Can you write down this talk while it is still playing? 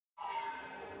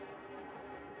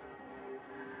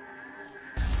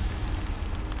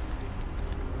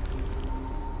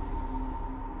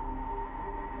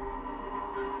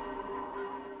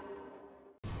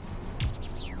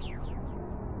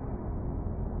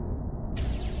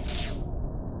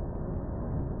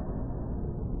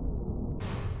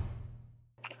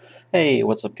Hey,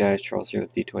 what's up guys? Charles here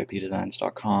with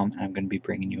d2ipdesigns.com, and I'm going to be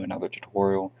bringing you another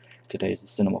tutorial. Today's the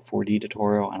Cinema 4D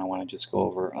tutorial, and I want to just go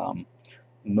over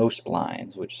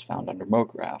MoSplines, which is found under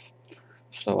MoGraph.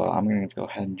 So I'm going to go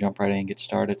ahead and jump right in and get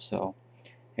started. So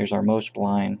here's our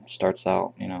MoSpline. Starts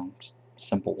out,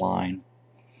 simple line,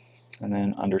 and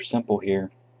then under simple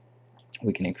here,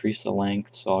 we can increase the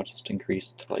length. So I'll just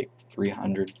increase it to like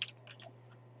 300.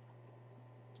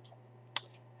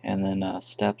 And then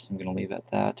steps, I'm going to leave at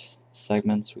that.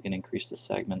 Segments, we can increase the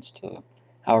segments to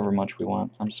however much we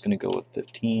want. I'm just going to go with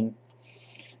 15.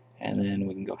 And then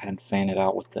we can go ahead and fan it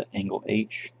out with the angle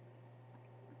H.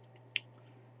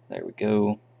 There we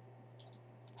go.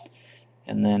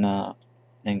 And then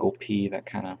angle P, that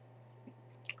kind of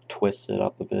twists it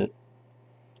up a bit.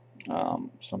 So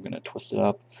I'm going to twist it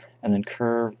up. And then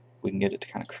curve, we can get it to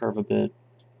kind of curve a bit.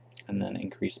 And then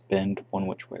increase bend one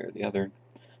which way or the other.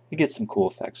 You get some cool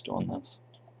effects doing this.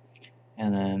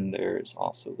 And then there's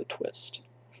also the twist.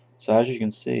 So as you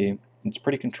can see, it's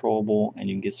pretty controllable and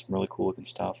you can get some really cool looking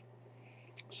stuff.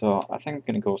 So I think I'm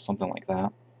going to go with something like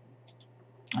that.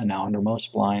 And now under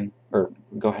MoSpline, or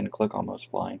go ahead and click on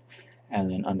MoSpline, and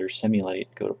then under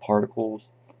Simulate, go to Particles,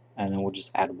 and then we'll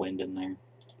just add wind in there.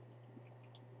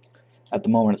 At the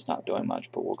moment it's not doing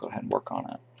much, but we'll go ahead and work on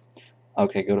it.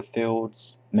 Okay, go to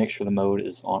Fields, make sure the mode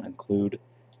is on Include,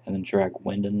 and then drag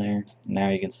wind in there. Now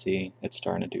you can see it's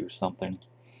starting to do something.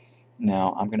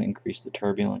 Now I'm going to increase the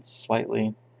turbulence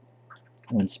slightly.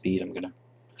 Wind speed I'm going to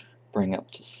bring up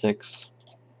to 6.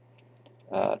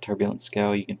 Turbulence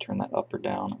scale, you can turn that up or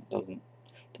down. It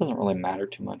doesn't really matter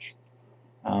too much.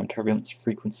 Turbulence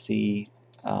frequency,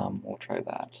 we'll try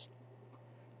that.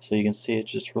 So you can see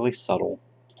it's just really subtle.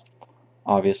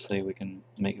 Obviously we can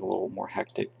make it a little more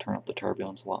hectic, turn up the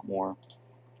turbulence a lot more,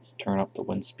 turn up the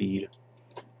wind speed,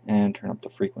 and turn up the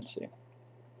frequency.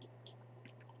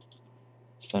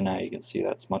 So now you can see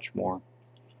that's much more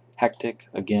hectic.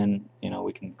 Again,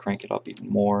 we can crank it up even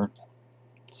more.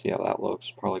 See how that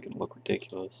looks. Probably going to look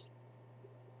ridiculous.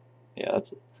 Yeah,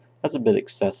 that's a bit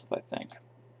excessive, I think.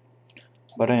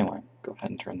 But anyway, go ahead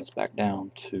and turn this back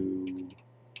down to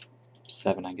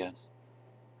 7, I guess.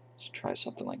 Let's try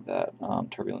something like that.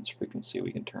 Turbulence frequency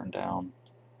we can turn down.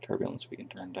 Turbulence we can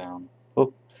turn down.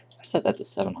 Oh, I set that to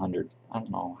 700. I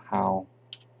don't know how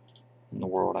in the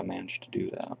world I managed to do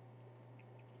that.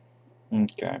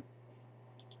 Okay.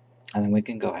 And then we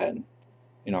can go ahead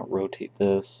and, rotate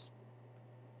this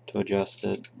to adjust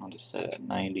it. I'll just set it at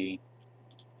 90.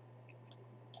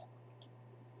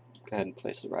 Go ahead and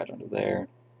place it right under there.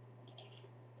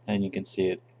 And you can see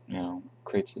it,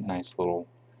 creates a nice little,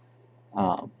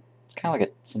 it's kind of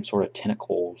like some sort of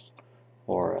tentacles,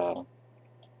 or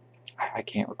I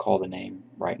can't recall the name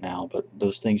right now, but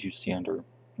those things you see under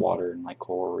water in like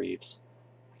coral reefs.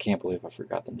 I can't believe I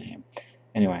forgot the name.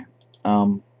 Anyway,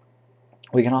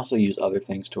 we can also use other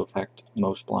things to affect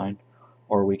MoSpline,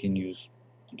 or we can use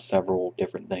several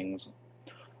different things.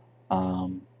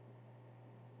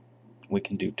 We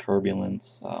can do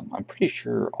turbulence. I'm pretty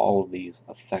sure all of these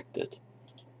affect it.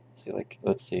 See,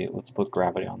 let's put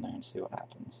gravity on there and see what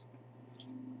happens.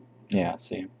 Yeah,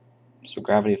 see, so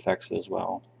gravity affects it as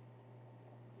well.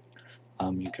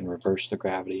 You can reverse the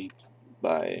gravity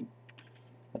by,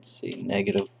 let's see,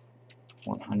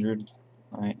 -100,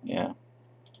 right? Yeah.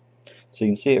 So you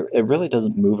can see it really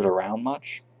doesn't move it around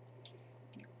much.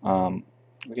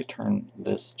 We could turn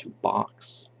this to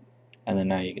box, and then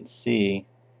now you can see,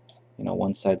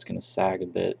 one side's going to sag a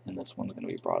bit, and this one's going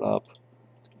to be brought up.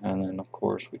 And then of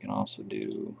course we can also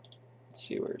do, let's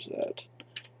see, where's that,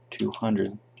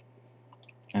 200.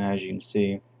 And as you can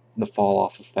see, the fall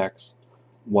off affects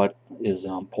what is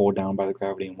pulled down by the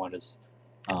gravity and what is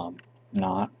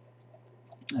not.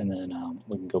 And then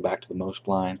we can go back to the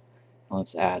MoSpline, and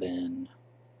let's add in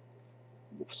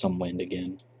some wind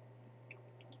again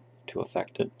to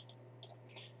affect it.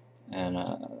 And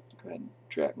go ahead and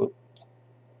drag,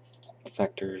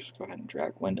 effectors, go ahead and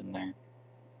drag wind in there,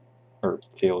 or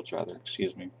fields rather,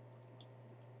 excuse me.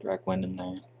 Drag wind in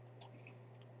there.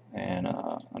 And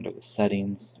under the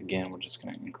settings, again, we're just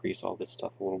going to increase all this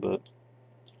stuff a little bit.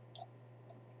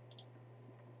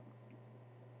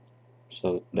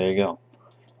 So there you go.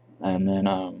 And then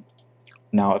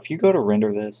now if you go to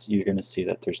render this, you're going to see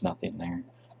that there's nothing there.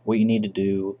 What you need to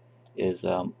do is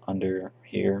under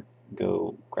here,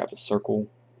 go grab a circle,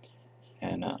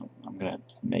 and I'm going to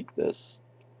make this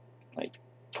like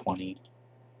 20.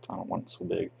 I don't want it so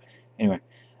big. Anyway,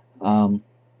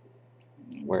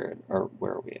 where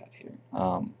are we at here?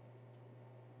 Oh,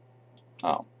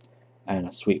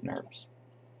 and sweep nerves.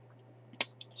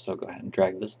 So go ahead and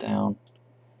drag this down.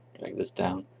 Drag this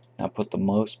down. Now put the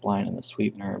MoSpline and the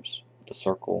sweep nerves, the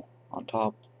circle, on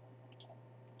top,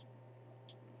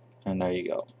 and there you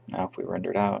go. Now if we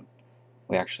render it out,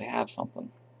 we actually have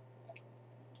something.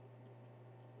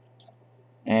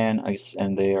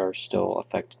 And they are still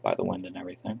affected by the wind and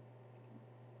everything.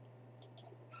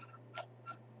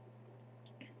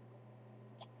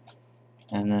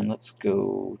 And then let's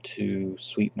go to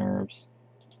sweeteners,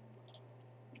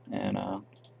 and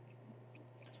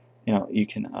you know, you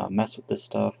can mess with this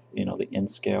stuff, you know, the in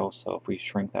scale. So if we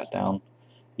shrink that down,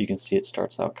 you can see it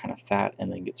starts out kind of fat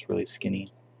and then gets really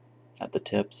skinny at the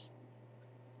tips.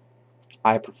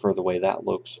 I prefer the way that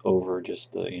looks over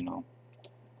just the, you know,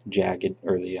 jagged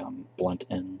or the blunt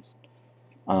ends.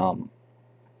 So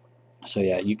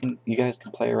yeah, you guys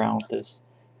can play around with this,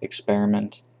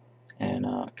 experiment, and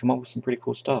come up with some pretty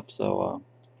cool stuff. So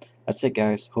that's it,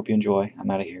 guys. Hope you enjoy. I'm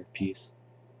out of here. Peace.